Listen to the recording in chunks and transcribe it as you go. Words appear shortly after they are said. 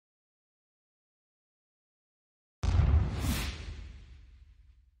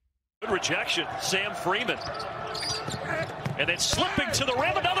rejection, Sam Freeman. And then slipping to the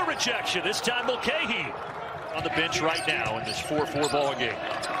rim, another rejection. This time Mulcahy on the bench right now in this 4-4 ball game.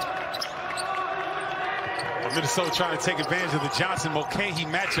 Minnesota trying to take advantage of the Johnson-Mulcahy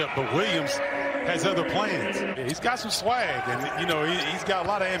matchup, but Williams has other plans. He's got some swag, and you know he's got a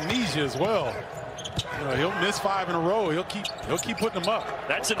lot of amnesia as well. You know, he'll miss 5 in a row. He'll keep putting them up.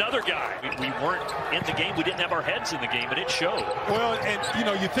 That's another guy. We weren't in the game. We didn't have our heads in the game, and it showed. Well, and you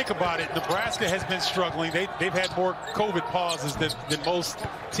know, you think about it. Nebraska has been struggling. They've had more COVID pauses than most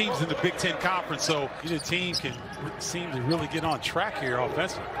teams in the Big Ten Conference. So either team can seem to really get on track here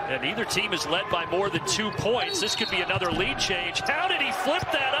offensively. And neither team is led by more than 2 points. This could be another lead change. How did he flip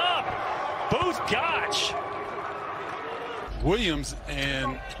that up? Booth Gotch. Williams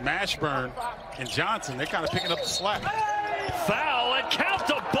and Mashburn and Johnson, they're kind of picking up the slack. Foul, and count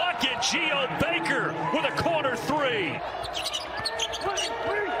the bucket. Geo Baker with a corner 3.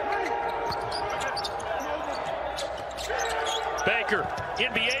 Baker,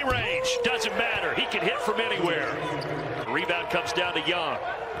 NBA range, doesn't matter. He can hit from anywhere. Rebound comes down to Young.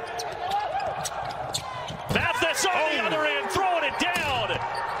 Mathis on the other end, throwing it down.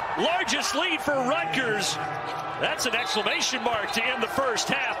 Largest lead for Rutgers. That's an exclamation mark to end the first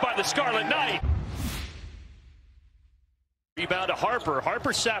half by the Scarlet Knights. Rebound to Harper.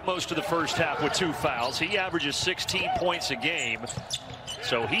 Harper sat most of the first half with 2 fouls. He averages 16 points a game.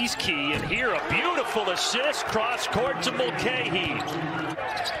 So he's key. And here a beautiful assist cross court to Mulcahy.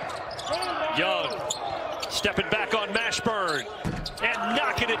 Young stepping back on Mashburn and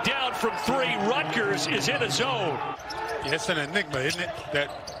knocking it down from 3. Rutgers is in a zone. Yeah, it's an enigma, isn't it?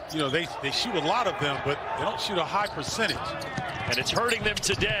 That, you know, they shoot a lot of them, but they don't shoot a high percentage. And it's hurting them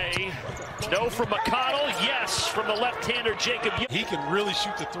today. No from McConnell. Yes from the left-hander Jacob. He can really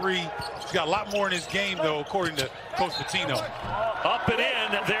shoot the 3. He's got a lot more in his game, though, according to Coach Pitino. Up and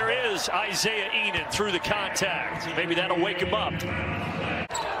in. There is Isaiah Enan through the contact. Maybe that'll wake him up.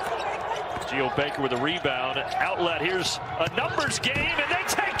 Geo Baker with a rebound. Outlet. Here's a numbers game, and they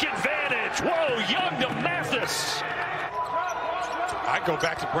take advantage. Whoa, Young to Mathis. I go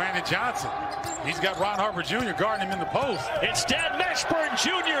back to Brandon Johnson. He's got Ron Harper Jr. guarding him in the post. Instead, Mashburn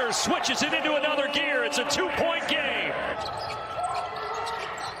Jr. switches it into another gear. It's a 2-point game.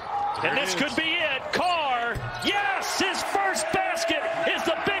 And this could be it. Carr, yes, his first basket is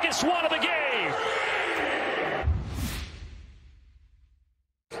the biggest one of the game.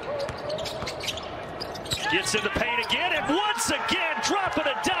 Gets in the paint again, and once again dropping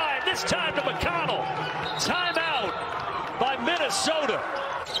a dime, this time to McConnell. Timeout by Minnesota.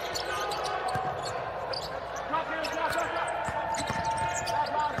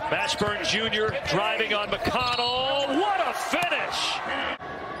 Mashburn Jr. driving on McConnell. What a finish!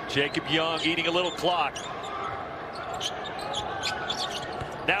 Jacob Young eating a little clock.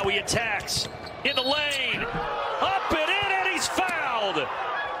 Now he attacks in the lane. Up and in, and he's fouled.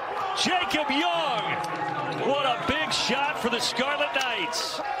 Jacob Young. What a big shot for the Scarlet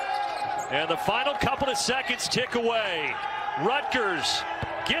Knights. And the final couple of seconds tick away. Rutgers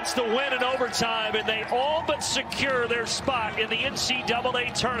gets the win in overtime, and they all but secure their spot in the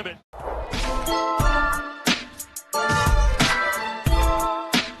NCAA tournament.